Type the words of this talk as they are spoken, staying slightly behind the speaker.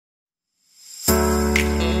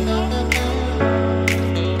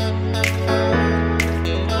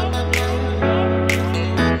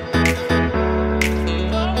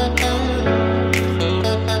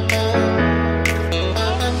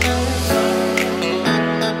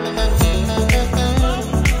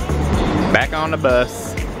on the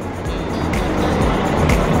bus.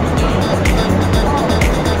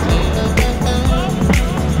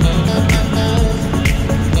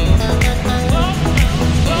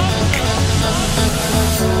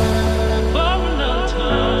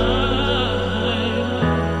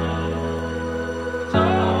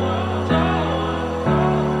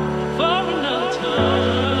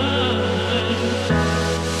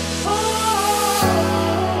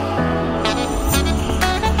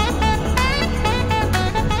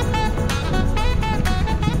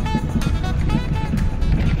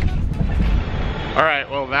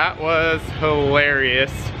 Alright, well that was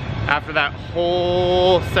hilarious. After that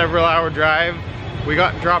whole several hour drive, we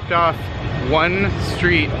got dropped off one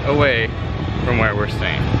street away from where we're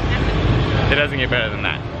staying. It doesn't get better than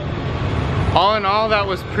that. All in all, that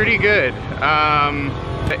was pretty good.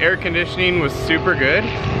 The air conditioning was super good,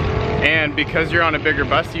 and because you're on a bigger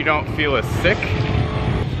bus, you don't feel as sick.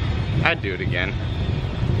 I'd do it again.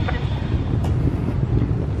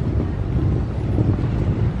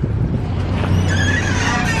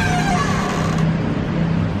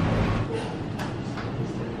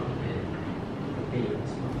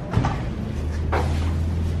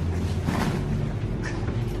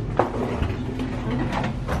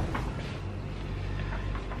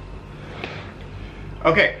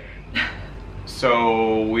 Okay,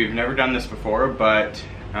 so we've never done this before, but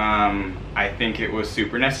I think it was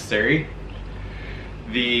super necessary.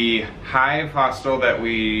 The Hive hostel that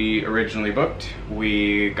we originally booked,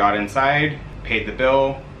 we got inside, paid the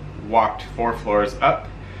bill, walked 4 floors up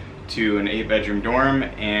to an 8-bedroom dorm,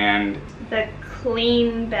 and the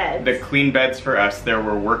clean beds. The clean beds for us. There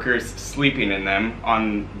were workers sleeping in them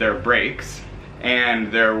on their breaks,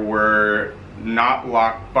 and there were not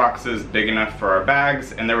locked boxes big enough for our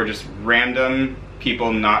bags, and there were just random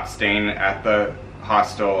people not staying at the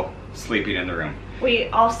hostel sleeping in the room. We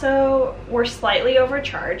also were slightly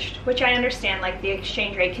overcharged, which I understand, like the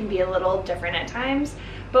exchange rate can be a little different at times,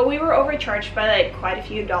 but we were overcharged by like quite a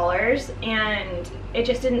few dollars, and it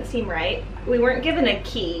just didn't seem right. We weren't given a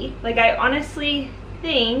key. Like, I honestly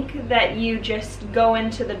think that you just go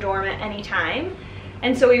into the dorm at any time.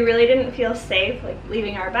 And so we really didn't feel safe, like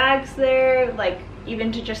leaving our bags there, like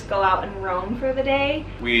even to just go out and roam for the day.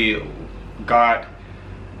 We got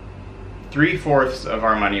 3/4 of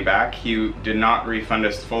our money back. He did not refund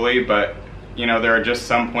us fully, but you know, there are just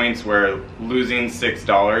some points where losing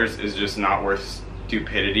 $6 is just not worth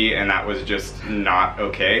stupidity, and that was just not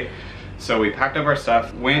okay. So we packed up our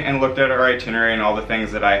stuff, went and looked at our itinerary and all the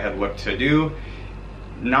things that I had looked to do.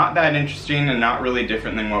 Not that interesting and not really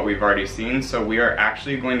different than what we've already seen, so we are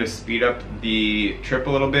actually going to speed up the trip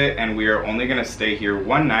a little bit, and we are only going to stay here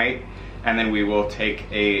one night, and then we will take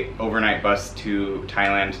a overnight bus to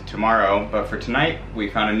Thailand tomorrow. But for tonight,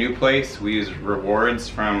 we found a new place. We used rewards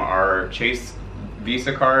from our Chase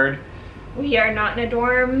Visa card. We are not in a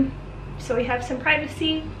dorm, so we have some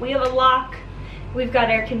privacy. We have a lock, we've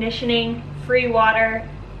got air conditioning, free water,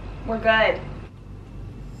 we're good.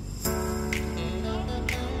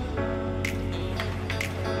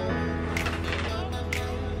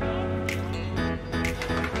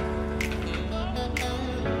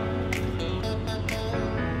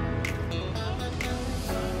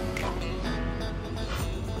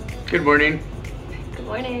 Good morning. Good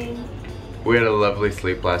morning. We had a lovely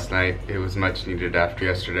sleep last night. It was much needed after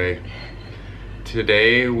yesterday.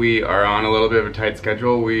 Today we are on a little bit of a tight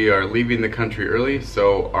schedule. We are leaving the country early,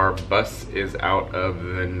 so our bus is out of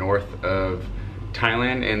the north of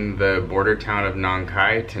Thailand in the border town of Nong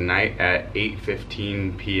Khai tonight at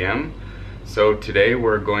 8:15 p.m. So today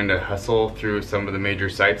we're going to hustle through some of the major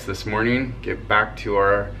sites this morning, get back to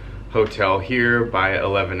our hotel here by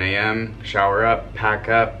 11 a.m., shower up, pack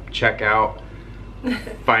up, check out,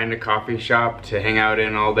 find a coffee shop to hang out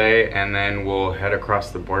in all day, and then we'll head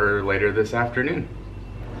across the border later this afternoon.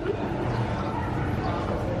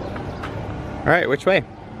 All right, which way?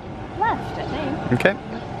 Left, I think. Okay.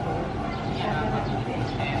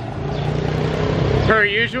 Per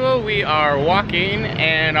usual, we are walking,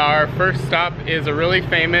 and our first stop is a really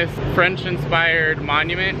famous French-inspired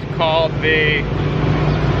monument called the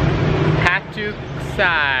Talat Sao.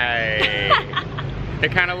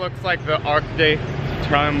 It kind of looks like the Arc de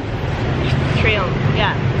Triomphe.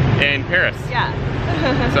 Yeah. In Paris. Yeah.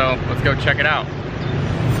 So let's go check it out.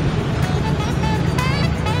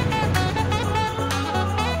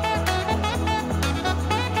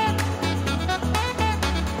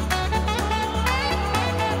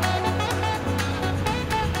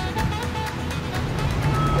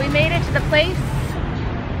 We made it to the place.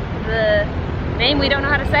 The name we don't know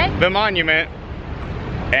how to say? The monument.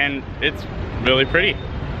 And it's really pretty.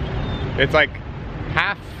 It's like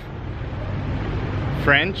half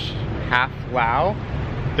French, half Lao.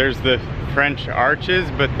 There's the French arches,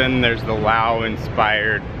 but then there's the Lao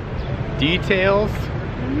inspired details.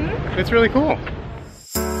 It's really cool.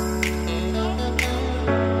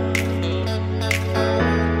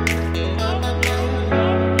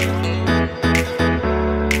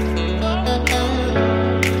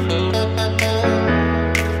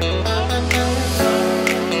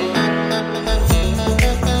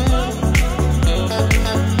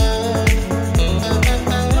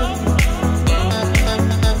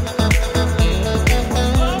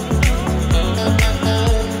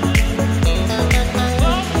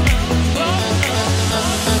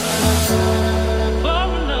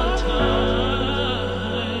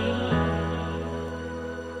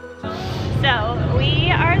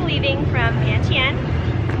 From Vientiane.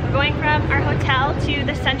 We're going from our hotel to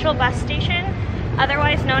the central bus station,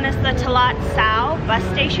 otherwise known as the Talat Sao Bus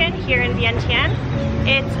Station here in Vientiane.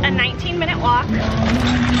 It's a 19-minute walk.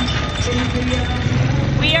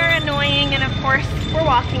 We are annoying, and of course we're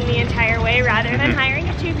walking the entire way rather than hiring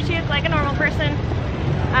a tuk-tuk like a normal person.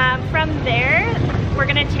 From there, we're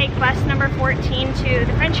going to take bus number 14 to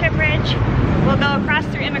the Friendship Bridge. We'll go across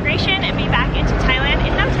through immigration and be back into Thailand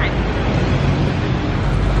in no time.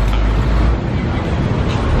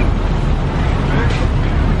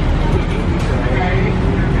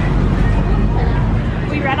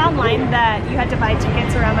 Online that you had to buy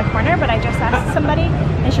tickets around the corner, but I just asked somebody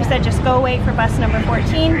and she said just go wait for bus number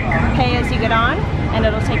 14, pay as you get on, and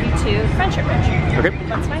it'll take you to Friendship Bridge. Okay.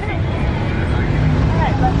 Let's find out.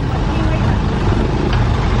 Alright, let's see right now.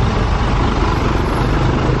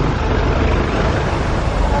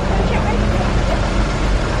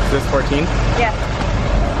 Is this 14? Yes.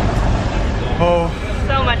 Oh.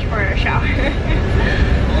 So much for a shower.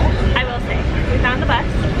 I will say, we found the bus.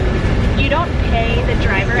 You don't pay the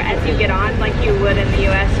driver as you get on like you would in the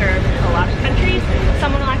US or a lot of countries.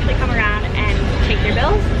 Someone will actually come around and take your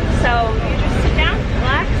bills. So you just sit down,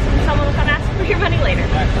 relax, and someone will come ask for your money later.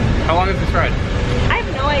 How long is this ride? I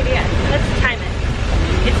have no idea. Let's time it.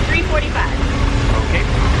 It's 3:45. Okay.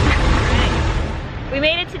 Alright. We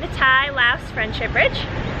made it to the Thai-Laos Friendship Bridge.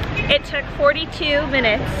 It took 42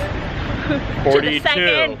 minutes. 42. To the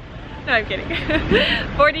second. No, I'm kidding.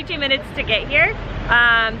 42 minutes to get here.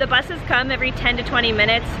 The buses come every 10 to 20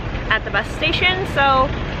 minutes at the bus station, so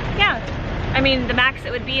yeah. I mean, the max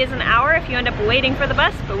it would be is an hour if you end up waiting for the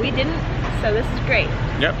bus, but we didn't, so this is great.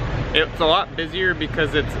 Yep. It's a lot busier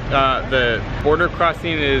because it's the border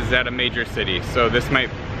crossing is at a major city, so this might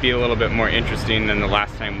be a little bit more interesting than the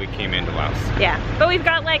last time we came into Laos. Yeah, but we've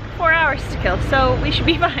got like 4 hours to kill, so we should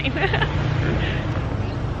be fine.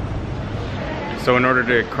 So in order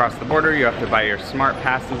to cross the border, you have to buy your smart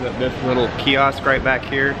passes at this little kiosk right back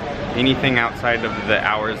here. Anything outside of the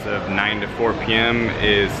hours of 9 to 4 p.m.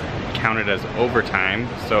 is counted as overtime.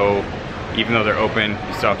 So even though they're open,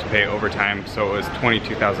 you still have to pay overtime. So it was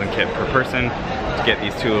 22,000 kip per person to get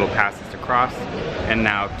these 2 little passes to cross. And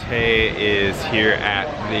now Tay is here at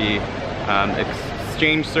the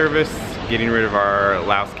exchange service getting rid of our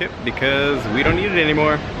Laos kip because we don't need it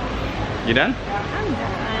anymore. You done? I'm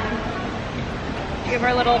done. You have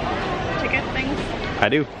our little ticket things? I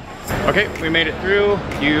do. Okay, we made it through.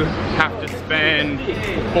 You have to spend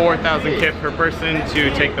 4,000 kip per person to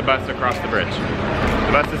take the bus across the bridge.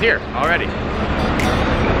 The bus is here already.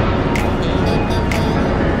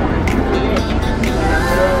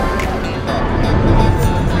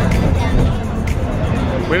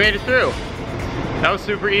 We made it through. That was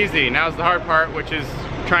super easy. Now's the hard part, which is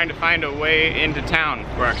trying to find a way into town.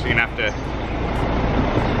 We're actually gonna have to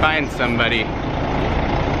find somebody.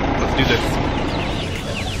 Let's do this.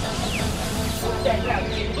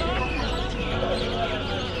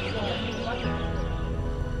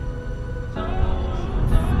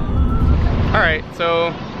 Alright,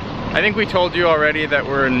 so I think we told you already that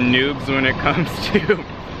we're noobs when it comes to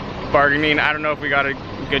bargaining. I don't know if we got a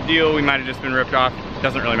good deal. We might have just been ripped off.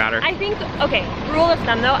 Doesn't really matter. I think, okay, rule of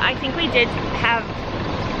thumb though, I think we did have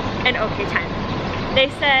an okay time.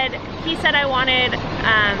 He said I wanted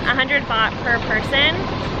 100 baht per person,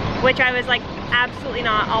 which I was like, absolutely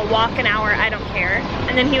not, I'll walk an hour, I don't care.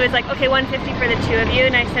 And then he was like, okay, 150 for the 2 of you,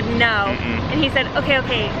 and I said no. And he said,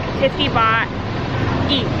 okay, 50 baht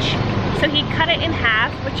each. So he cut it in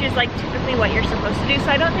half, which is like typically what you're supposed to do. So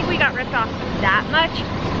I don't think we got ripped off that much,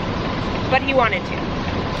 but he wanted to.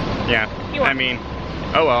 Yeah, I mean,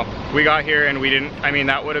 oh well. We got here and we didn't, I mean,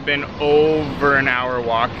 that would have been over an hour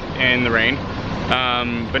walk in the rain.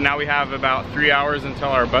 But now we have about 3 hours until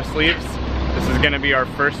our bus leaves. This is gonna be our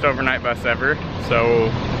first overnight bus ever.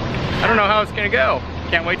 So I don't know how it's gonna go.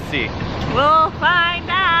 Can't wait to see. We'll find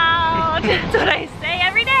out. That's what I say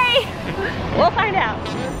every day. Maybe. We'll find out.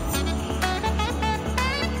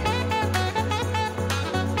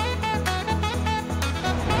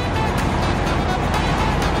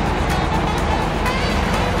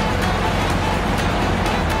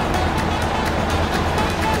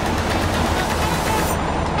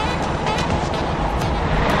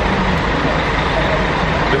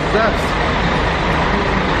 This sucks.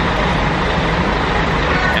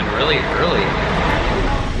 And really early.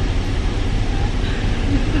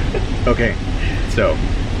 Okay, so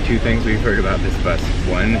 2 things we've heard about this bus.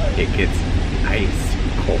 1, it gets ice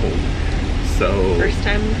cold. So First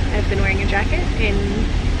time I've been wearing a jacket in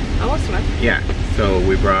almost a month. yeah, so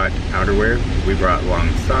we brought outerwear, we brought long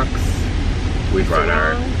socks, we brought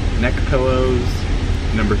our neck pillows.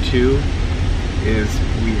 Number 2 is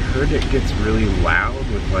we heard it gets really loud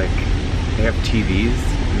with like, they have TVs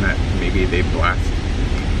and that maybe they blast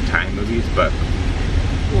Thai movies, but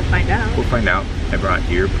we'll find out. We'll find out. I brought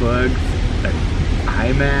earplugs, an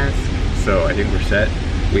eye mask, so I think we're set.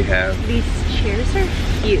 We have... These chairs are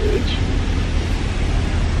huge.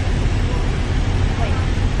 Like,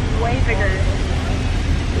 way bigger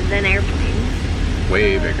than airplanes.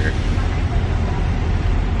 Way bigger.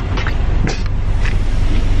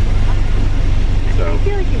 So, I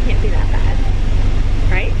feel like it can't be that bad,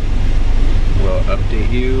 right? we'll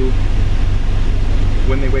update you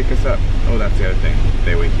when they wake us up. Oh, that's the other thing.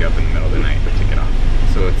 They wake you up in the middle of the night to take it off.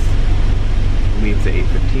 So it's leaves at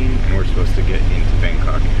 8:15 and we're supposed to get into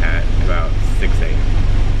Bangkok at about 6 a.m.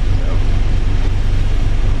 So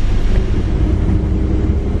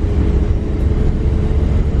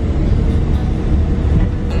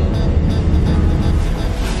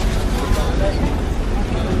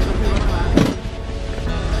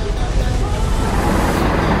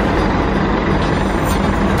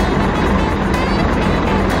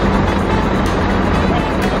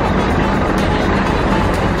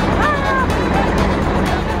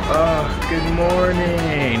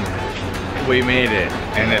we made it,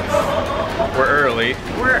 and we're early.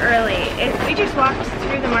 We're early. We just walked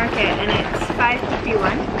through the market and it's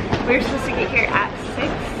 5:51. We were supposed to get here at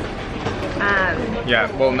 6.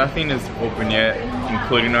 Yeah, well, nothing is open yet,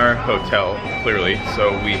 including our hotel, clearly.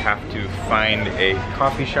 So we have to find a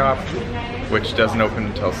coffee shop, which doesn't open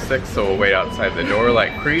until 6, so we'll wait outside the door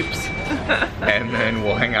like creeps. And then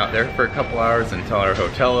we'll hang out there for a couple hours until our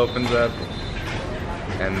hotel opens up.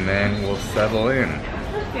 And then we'll settle in.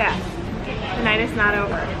 Yeah. The night is not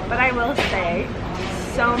over, but I will say,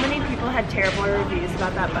 so many people had terrible reviews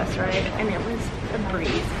about that bus ride, and it was a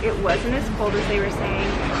breeze. It wasn't as cold as they were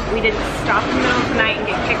saying. We didn't stop in the middle of the night and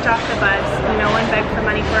get kicked off the bus. No one begged for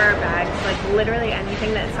money for our bags. Like, literally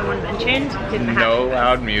anything that someone mentioned didn't happen. No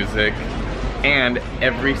loud music, and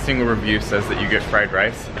every single review says that you get fried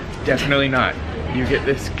rice. Definitely not. You get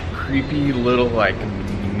this creepy little, like,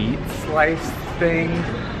 meat slice thing.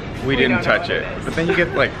 We didn't touch it. But then you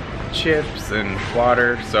get, like, chips and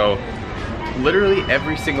water, so literally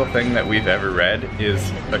every single thing that we've ever read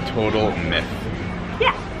is a total myth.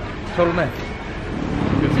 Yeah. Total myth.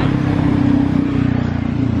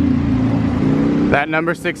 That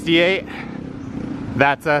number 68,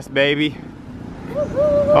 that's us, baby.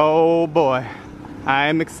 Oh boy, I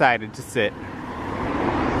am excited to sit.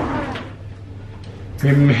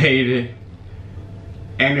 We made it.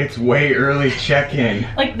 And it's way early check-in.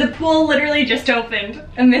 Like, the pool literally just opened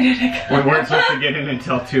a minute ago. We weren't supposed to get in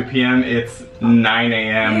until 2 p.m. It's 9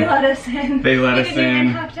 a.m. They let us in. They let us in. We didn't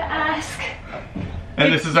even have to ask.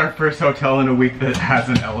 And this is our first hotel in a week that has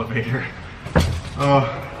an elevator. Oh.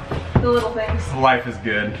 The little things. Life is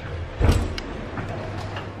good.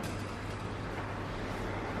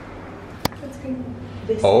 That's good.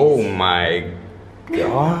 This Oh my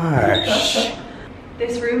gosh.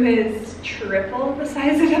 This room is triple the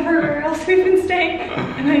size of everywhere else we've been staying.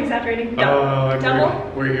 Am I exaggerating?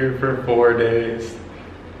 Double? We're here for 4 days.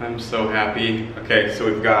 I'm so happy. Okay, so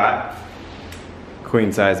we've got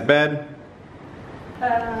queen size bed.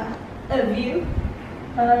 A view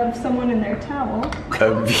of someone in their towel.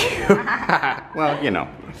 A view. Well, you know.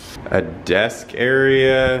 A desk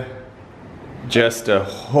area. Just a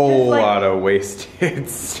whole lot of wasted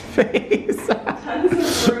space.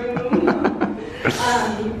 Tons of room.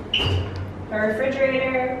 A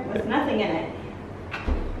refrigerator with nothing in it.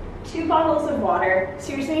 2 bottles of water.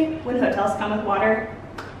 Seriously, when hotels come with water.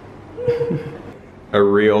 A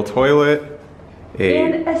real toilet.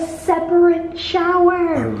 And a separate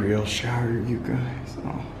shower. A real shower, you guys.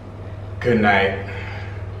 Oh. Good night.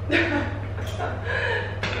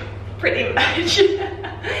 Pretty much.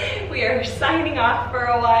 We are signing off for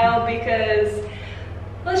a while because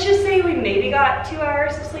let's just say we maybe got 2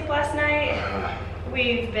 hours of sleep last night.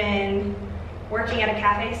 We've been working at a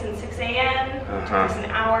cafe since 6 a.m. Took us an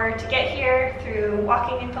hour to get here through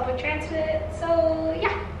walking and public transit. So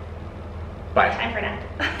yeah. Bye. Time for a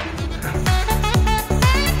nap.